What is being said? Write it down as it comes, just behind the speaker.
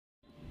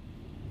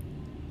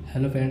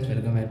Hello friends,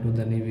 welcome back to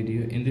the new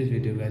video. In this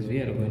video guys, we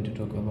are going to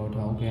talk about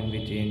how can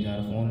we change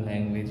our phone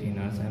language in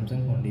our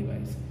Samsung phone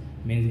device.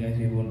 Means guys,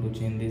 we want to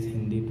change this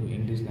Hindi to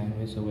English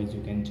language, so guys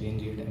you can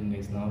change it. And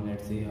guys, now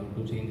let's see how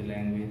to change the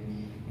language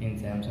in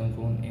Samsung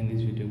phone. In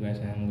this video guys,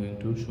 I am going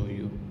to show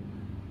you.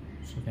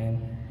 So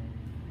then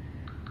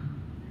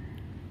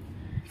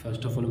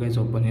first of all guys,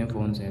 open your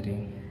phone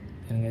setting.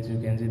 Then guys, you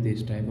can see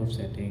this type of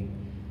setting.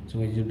 So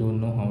guys, you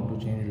don't know how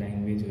to change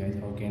language guys,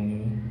 how can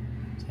you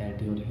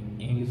set your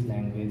English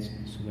language?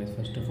 So guys,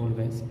 first of all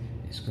guys,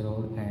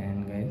 scroll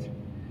and guys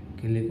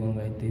click on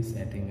guys this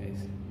setting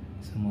guys,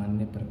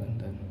 सामान्य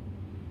प्रबंधन.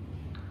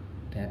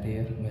 Tap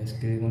here guys,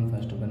 click on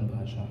first one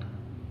भाषा.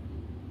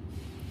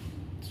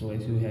 So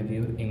guys, you have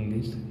your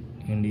English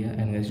India,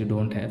 and guys you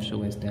don't have, so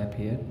guys tap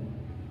here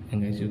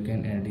and guys you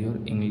can add your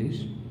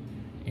English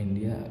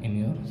India in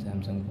your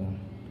Samsung phone.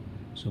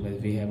 So guys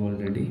we have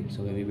already,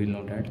 so guys we will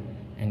not add.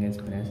 And guys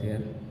press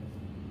here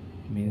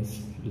means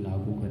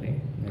लागू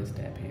करें, guys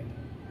tap here.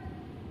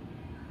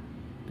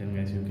 Then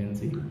guys you can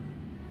see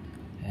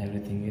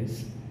everything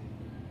is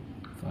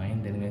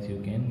fine. Then guys you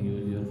can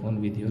use your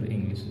phone with your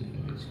English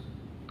language.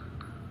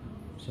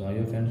 So are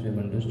your friends, you have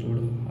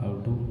understood how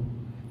to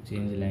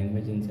change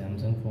language in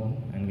Samsung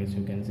phone, and guys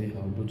you can see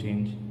how to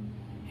change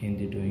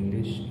Hindi to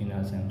English in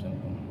our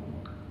Samsung phone.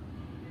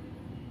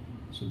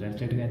 So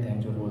that's it guys,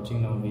 thanks for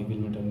watching. Now we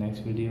will meet on next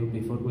video.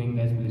 Before going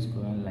guys, please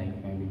go and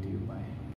like my video. Bye.